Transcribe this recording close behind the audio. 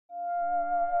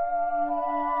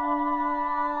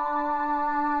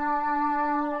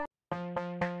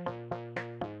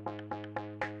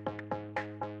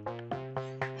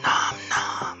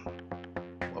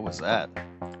was that?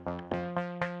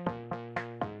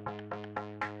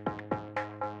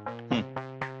 The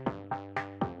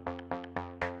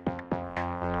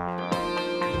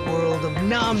world of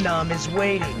NomNom is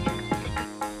waiting.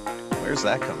 Where's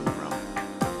that coming from?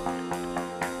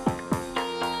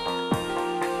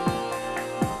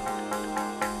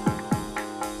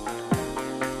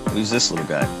 Who's this little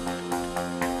guy?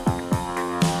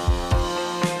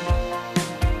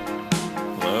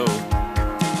 Hello?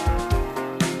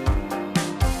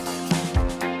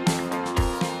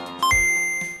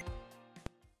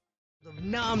 The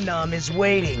NomNom is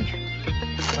waiting.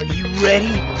 Are you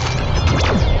ready?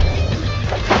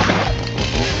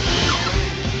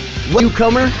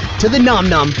 Newcomer to the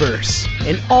NomNomverse,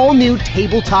 an all-new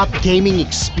tabletop gaming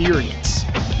experience.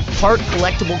 Part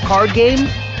collectible card game,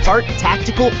 part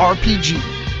tactical RPG.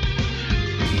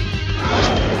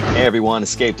 Hey everyone,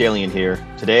 Escaped Alien here.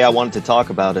 Today I wanted to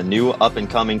talk about a new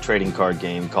up-and-coming trading card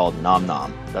game called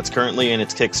NomNom that's currently in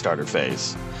its Kickstarter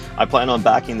phase. I plan on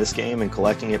backing this game and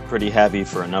collecting it pretty heavy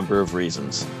for a number of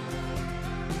reasons.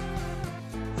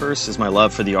 First is my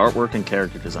love for the artwork and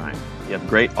character design. You have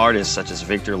great artists such as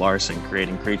Victor Larson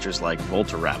creating creatures like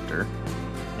Voltaraptor,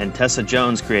 and Tessa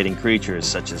Jones creating creatures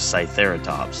such as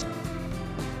Scytheratops.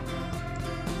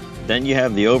 Then you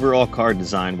have the overall card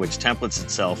design, which templates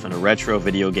itself in a retro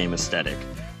video game aesthetic.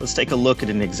 Let's take a look at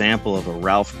an example of a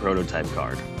Ralph prototype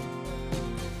card.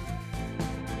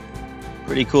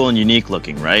 Pretty cool and unique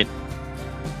looking, right?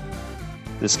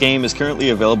 This game is currently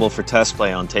available for test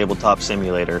play on Tabletop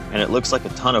Simulator, and it looks like a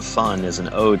ton of fun as an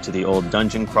ode to the old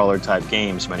dungeon crawler type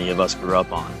games many of us grew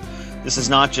up on. This is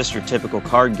not just your typical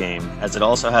card game, as it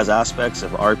also has aspects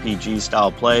of RPG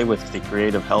style play with the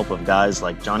creative help of guys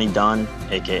like Johnny Dunn,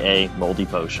 aka Moldy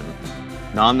Potion.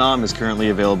 NomNom is currently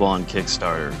available on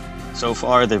Kickstarter. So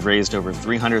far, they've raised over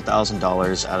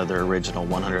 $300,000 out of their original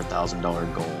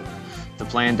 $100,000 goal. The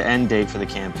planned end date for the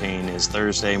campaign is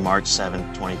Thursday, March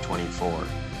 7th, 2024.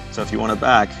 So if you want to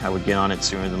back, I would get on it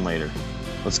sooner than later.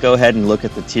 Let's go ahead and look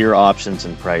at the tier options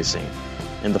and pricing.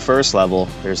 In the first level,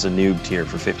 there's the noob tier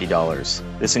for $50.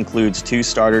 This includes 2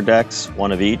 starter decks,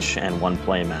 1 of each, and 1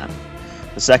 playmat.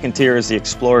 The second tier is the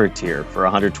Explorer tier for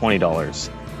 $120.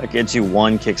 That gets you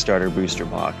 1 Kickstarter booster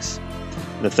box.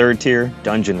 The third tier,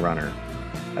 Dungeon Runner.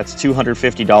 That's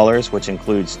 $250, which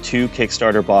includes 2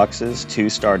 Kickstarter boxes, 2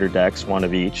 starter decks, 1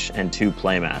 of each, and 2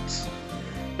 playmats.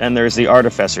 Then there's the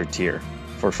Artificer tier.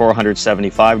 For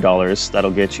 $475,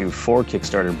 that'll get you 4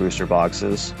 Kickstarter booster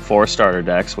boxes, 4 starter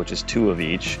decks, which is 2 of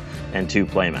each, and 2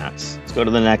 playmats. Let's go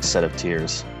to the next set of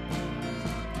tiers.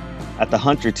 At the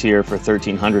Hunter tier for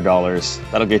 $1,300,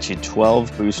 that'll get you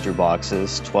 12 booster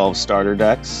boxes, 12 starter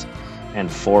decks, and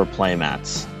 4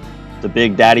 playmats. The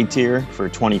Big Daddy tier for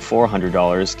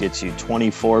 $2,400 gets you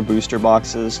 24 booster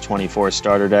boxes, 24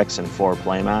 starter decks, and 4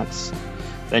 playmats.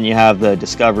 Then you have the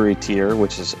Discovery tier,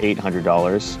 which is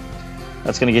 $800.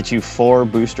 That's going to get you 4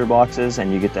 booster boxes,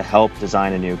 and you get to help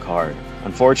design a new card.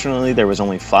 Unfortunately, there was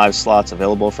only 5 slots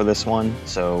available for this one,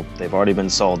 so they've already been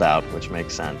sold out, which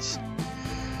makes sense.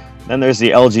 Then there's the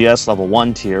LGS Level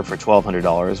 1 tier for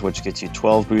 $1,200, which gets you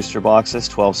 12 booster boxes,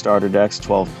 12 starter decks,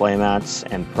 12 playmats,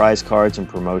 and prize cards and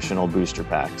promotional booster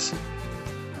packs.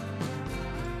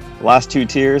 The last 2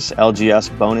 tiers, LGS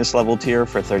Bonus Level tier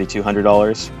for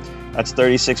 $3,200. That's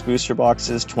 36 booster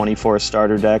boxes, 24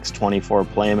 starter decks, 24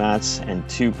 playmats, and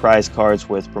 2 prize cards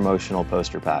with promotional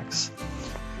poster packs.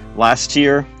 Last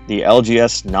tier, the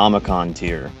LGS Nomicon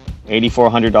tier.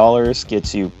 $8,400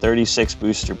 gets you 36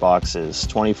 booster boxes,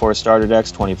 24 starter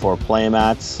decks, 24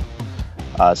 playmats,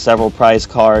 several prize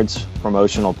cards,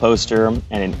 promotional poster, and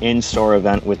an in-store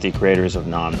event with the creators of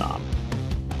NomNom.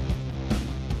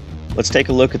 Let's take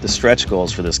a look at the stretch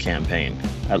goals for this campaign.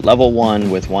 At level 1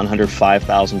 with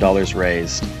 $105,000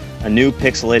 raised, a new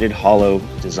pixelated holo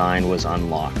design was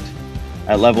unlocked.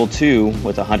 At level 2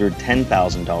 with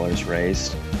 $110,000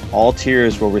 raised, all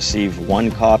tiers will receive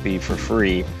 1 copy for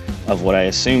free of what I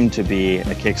assume to be a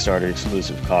Kickstarter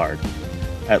exclusive card.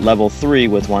 At level 3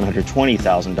 with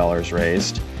 $120,000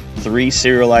 raised, 3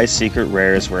 serialized secret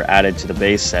rares were added to the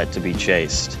base set to be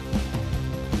chased.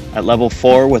 At level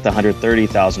 4 with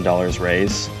 $130,000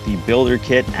 raised, the Builder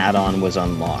Kit add-on was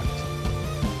unlocked.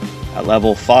 At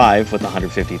level 5 with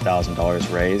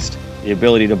 $150,000 raised, the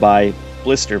ability to buy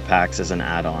blister packs as an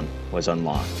add-on was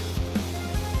unlocked.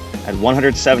 At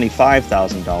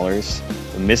 $175,000,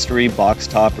 the mystery box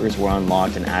toppers were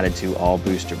unlocked and added to all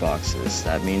booster boxes.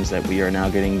 That means that we are now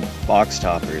getting box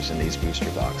toppers in these booster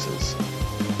boxes.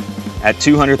 At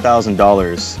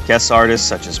 $200,000, guest artists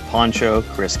such as Poncho,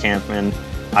 Chris Campman,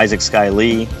 Isaac Sky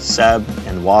Lee, Seb,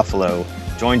 and Waffalo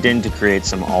joined in to create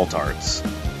some alt arts.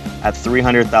 At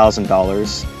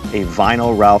 $300,000, a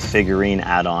Vinyl Ralph figurine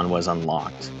add-on was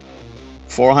unlocked.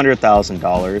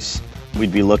 $400,000,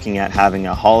 we'd be looking at having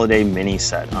a holiday mini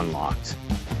set unlocked.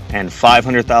 And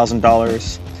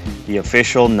 $500,000, the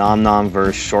official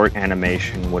NomNomverse short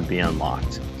animation would be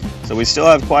unlocked. So we still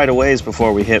have quite a ways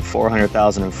before we hit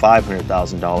 $400,000 and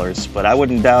 $500,000, but I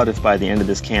wouldn't doubt if by the end of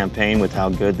this campaign, with how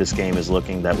good this game is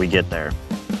looking, that we get there.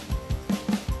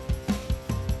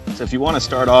 So if you want to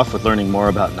start off with learning more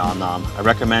about NomNom, I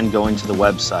recommend going to the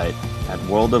website at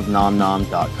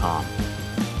worldofnomnom.com.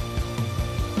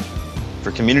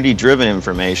 For community-driven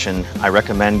information, I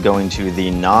recommend going to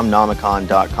the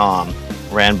nomnomicon.com,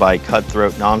 ran by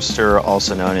Cutthroat Nomster,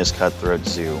 also known as Cutthroat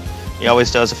Zoo. He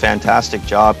always does a fantastic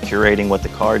job curating what the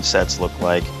card sets look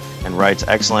like and writes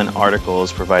excellent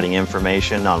articles providing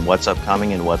information on what's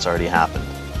upcoming and what's already happened.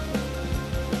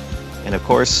 And of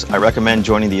course, I recommend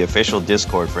joining the official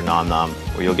Discord for NomNom,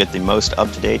 where you'll get the most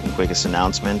up-to-date and quickest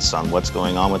announcements on what's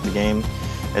going on with the game,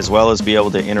 as well as be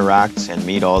able to interact and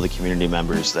meet all the community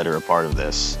members that are a part of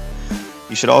this.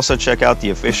 You should also check out the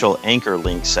official Anchor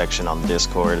link section on the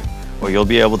Discord, where you'll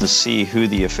be able to see who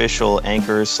the official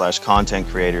anchors/content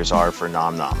creators are for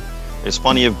NomNom. There's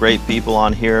plenty of great people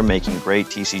on here making great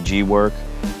TCG work,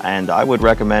 and I would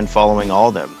recommend following all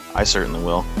of them. I certainly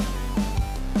will.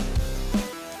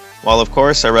 While of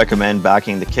course I recommend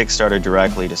backing the Kickstarter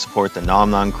directly to support the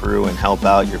NomNom crew and help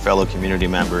out your fellow community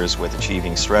members with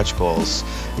achieving stretch goals,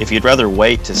 if you'd rather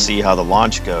wait to see how the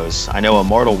launch goes, I know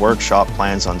Immortal Workshop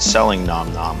plans on selling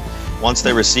NomNom. Once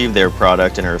they receive their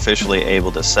product and are officially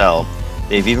able to sell,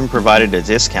 they've even provided a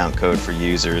discount code for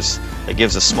users that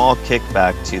gives a small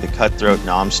kickback to the Cutthroat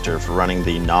Nomster for running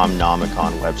the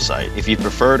NomNomicon website. If you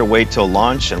prefer to wait till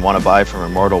launch and want to buy from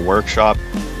Immortal Workshop,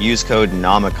 use code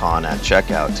NOMICON at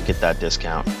checkout to get that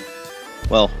discount.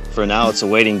 Well, for now it's a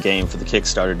waiting game for the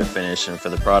Kickstarter to finish and for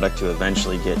the product to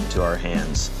eventually get into our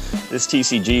hands. This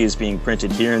TCG is being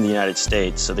printed here in the United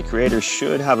States, so the creators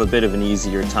should have a bit of an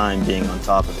easier time being on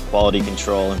top of the quality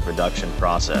control and production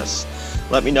process.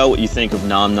 Let me know what you think of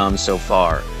NomNom so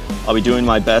far. I'll be doing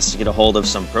my best to get a hold of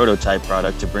some prototype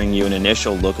product to bring you an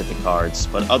initial look at the cards,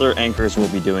 but other anchors will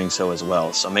be doing so as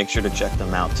well, so make sure to check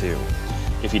them out too.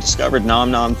 If you discovered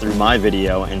NomNom through my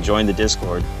video and joined the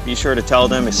Discord, be sure to tell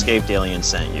them Escaped Alien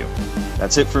sent you.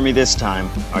 That's it for me this time.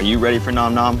 Are you ready for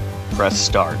NomNom? Press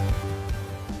start.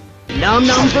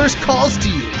 NomNomverse calls to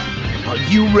you. Are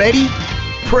you ready?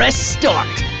 Press start.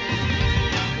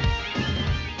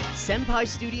 Senpai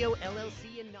Studio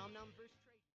LLC and Nom